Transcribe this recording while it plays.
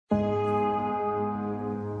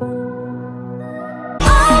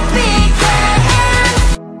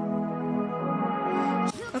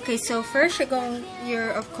Okay, so first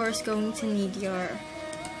you're of course going to need your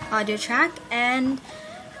audio track and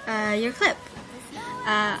your clip.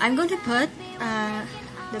 I'm going to put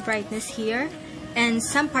the brightness here and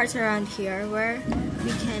some parts around here where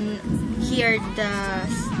we can hear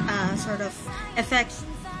the sort of effect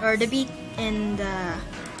or the beat in the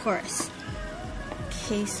chorus.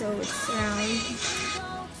 Okay, so it's around.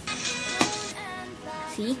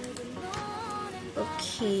 See?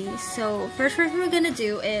 Okay, so first what we're gonna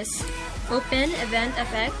do is open Event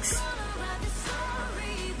FX.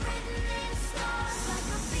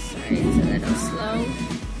 Sorry, it's a little slow.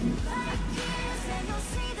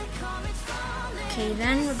 Okay,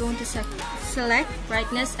 then we're going to select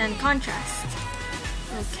brightness and contrast.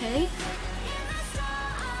 Okay.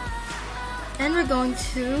 Then we're going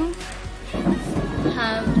to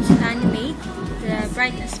have to animate the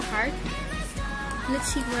brightness part.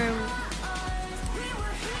 Let's see where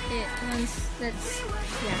it once. Let's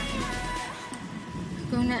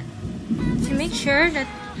gonna to make sure that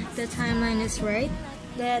the timeline is right.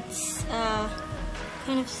 Let's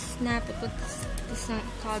kind of snap it. What's this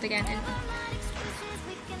called again?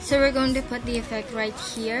 So we're going to put the effect right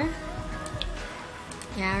here.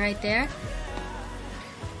 Yeah, right there.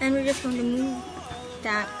 And we're just going to move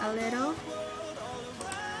that a little.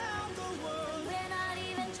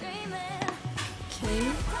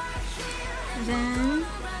 Okay. Then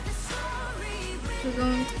we're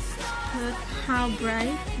going to put how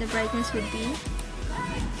bright the brightness would be.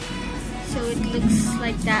 So it looks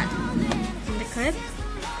like that in the clip.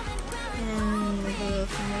 And we'll go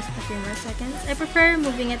for a few more seconds. I prefer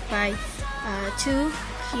moving it by 2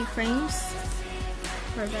 keyframes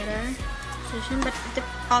for better precision, but it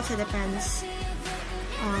also depends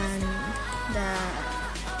on the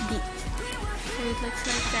beat. So it looks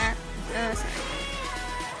like that.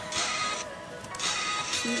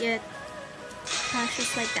 See, it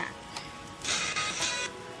flashes like that.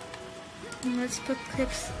 And let's put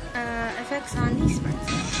effects on these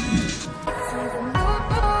parts.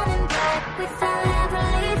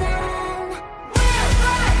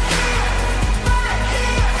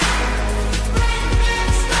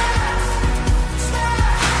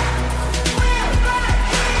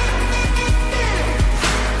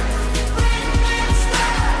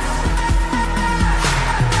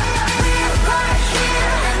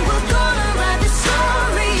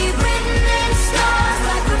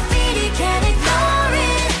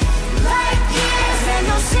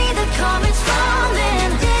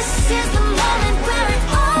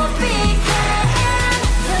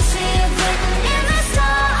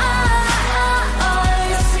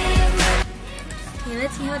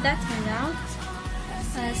 That turned out.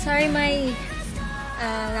 Sorry, my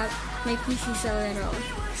PC's a little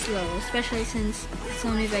slow, especially since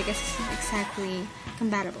Sony Vegas isn't exactly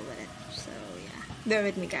compatible with it. So yeah, bear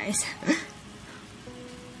with me, guys.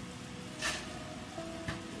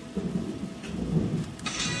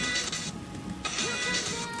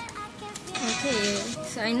 Okay,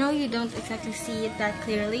 so I know you don't exactly see it that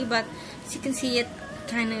clearly, but as you can see, it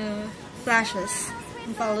kind of flashes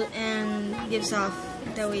and gives off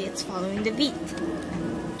the way it's following the beat.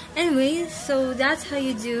 Anyway, so that's how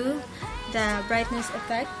you do the brightness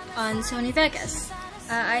effect on Sony Vegas.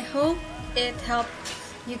 I hope it helped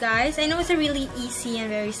you guys. I know it's a really easy and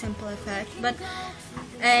very simple effect, but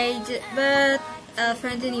a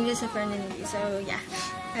friend in need is a friend in need. So yeah,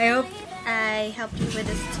 I hope I helped you with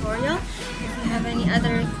this tutorial. If you have any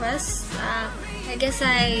other requests, I guess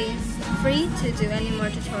I'm free to do any more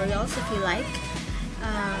tutorials if you like.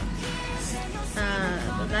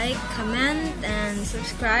 Like, comment, and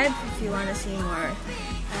subscribe if you want to see more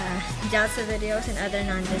Jalsa videos and other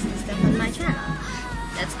non-Disney stuff on my channel.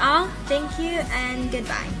 That's all. Thank you and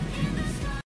goodbye.